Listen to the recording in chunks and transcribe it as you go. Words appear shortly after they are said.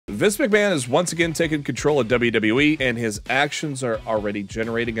Vince McMahon has once again taken control of WWE, and his actions are already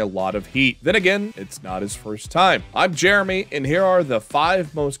generating a lot of heat. Then again, it's not his first time. I'm Jeremy, and here are the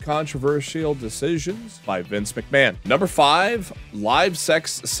 5 most controversial decisions by Vince McMahon. Number 5, live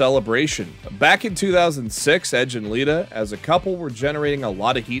sex celebration. Back in 2006, Edge and Lita, as a couple, were generating a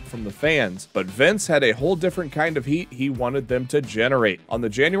lot of heat from the fans, but Vince had a whole different kind of heat he wanted them to generate. On the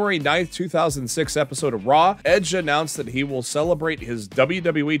January 9th, 2006 episode of Raw, Edge announced that he will celebrate his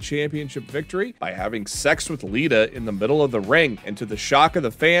WWE Championship victory by having sex with Lita in the middle of the ring, and to the shock of the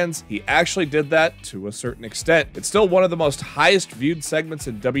fans, he actually did that to a certain extent. It's still one of the most highest viewed segments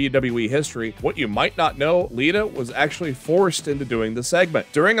in WWE history. What you might not know, Lita was actually forced into doing the segment.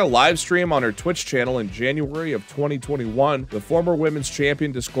 During a live stream on her Twitch channel in January of 2021, the former women's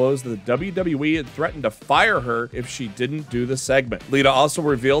champion disclosed that the WWE had threatened to fire her if she didn't do the segment. Lita also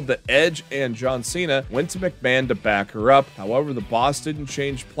revealed that Edge and John Cena went to McMahon to back her up. However, the boss didn't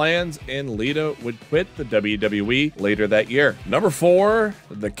change plans, and Lita would quit the WWE later that year. Number 4,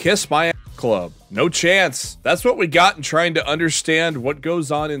 the Kiss My Ass Club. No chance. That's what we got in trying to understand what goes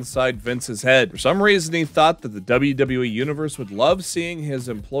on inside Vince's head. For some reason, he thought that the WWE Universe would love seeing his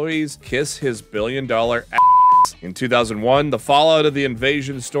employees kiss his billion-dollar ass. In 2001, the fallout of the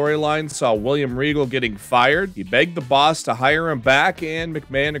Invasion storyline saw William Regal getting fired. He begged the boss to hire him back, and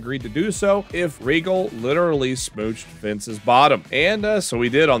McMahon agreed to do so if Regal literally smooched Vince's bottom. And so he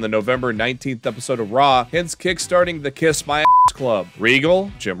did on the November 19th episode of Raw, hence kickstarting the Kiss My Ass Club.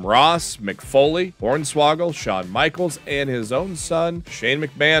 Regal, Jim Ross, Mick Foley, Hornswoggle, Shawn Michaels, and his own son, Shane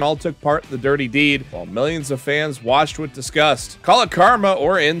McMahon, all took part in the dirty deed, while millions of fans watched with disgust. Call it karma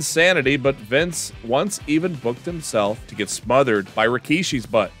or insanity, but Vince once even booked himself to get smothered by Rikishi's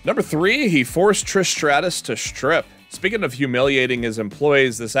butt. Number 3, he forced Trish Stratus to strip. Speaking of humiliating his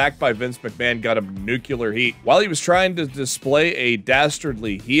employees, this act by Vince McMahon got him nuclear heat. While he was trying to display a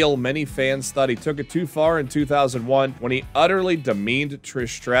dastardly heel, many fans thought he took it too far in 2001 when he utterly demeaned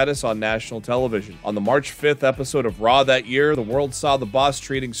Trish Stratus on national television. On the March 5th episode of Raw that year, the world saw the boss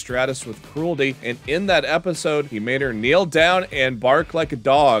treating Stratus with cruelty, and in that episode, he made her kneel down and bark like a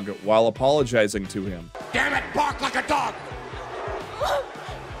dog while apologizing to him. Damn it, bark like a dog!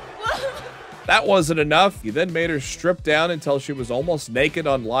 That wasn't enough. He then made her strip down until she was almost naked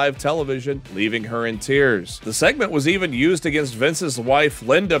on live television, leaving her in tears. The segment was even used against Vince's wife,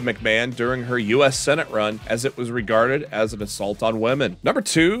 Linda McMahon, during her U.S. Senate run, as it was regarded as an assault on women. Number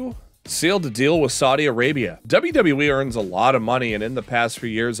 2, sealed a deal with Saudi Arabia. WWE earns a lot of money, and in the past few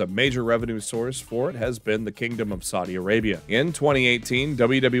years, a major revenue source for it has been the Kingdom of Saudi Arabia. In 2018,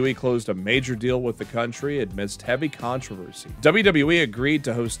 WWE closed a major deal with the country amidst heavy controversy. WWE agreed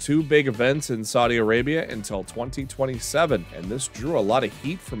to host 2 big events in Saudi Arabia until 2027, and this drew a lot of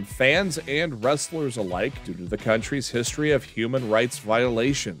heat from fans and wrestlers alike due to the country's history of human rights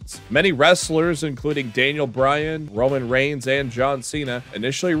violations. Many wrestlers, including Daniel Bryan, Roman Reigns, and John Cena,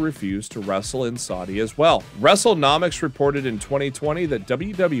 initially refused to wrestle in Saudi as well. WrestleNomics reported in 2020 that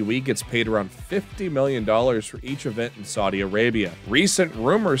WWE gets paid around $50 million for each event in Saudi Arabia. Recent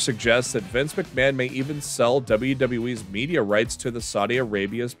rumors suggest that Vince McMahon may even sell WWE's media rights to the Saudi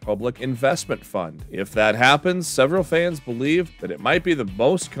Arabia's Public Investment Fund. If that happens, several fans believe that it might be the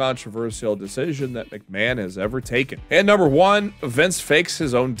most controversial decision that McMahon has ever taken. And number 1, Vince fakes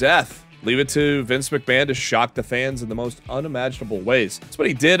his own death. Leave it to Vince McMahon to shock the fans in the most unimaginable ways. That's what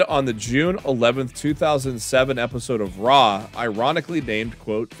he did on the June 11th, 2007 episode of Raw, ironically named,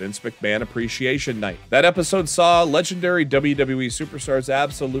 quote, Vince McMahon Appreciation Night. That episode saw legendary WWE superstars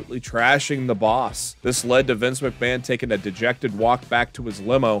absolutely trashing the boss. This led to Vince McMahon taking a dejected walk back to his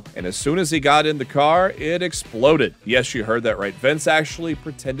limo, and as soon as he got in the car, it exploded. Yes, you heard that right. Vince actually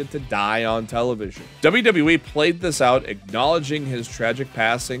pretended to die on television. WWE played this out, acknowledging his tragic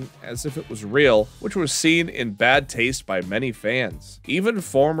passing as if it was real, which was seen in bad taste by many fans. Even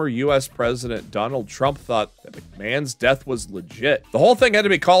former US President Donald Trump thought that McMahon's death was legit. The whole thing had to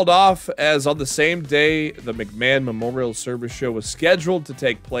be called off, as on the same day the McMahon Memorial Service show was scheduled to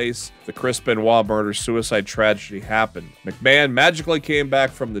take place, the Chris Benoit murder-suicide tragedy happened. McMahon magically came back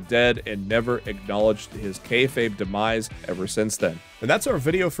from the dead and never acknowledged his kayfabe demise ever since then. And that's our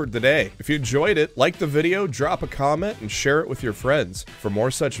video for today. If you enjoyed it, like the video, drop a comment, and share it with your friends. For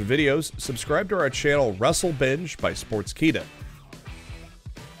more such videos, subscribe to our channel Wrestle Binge by Sportskeeda.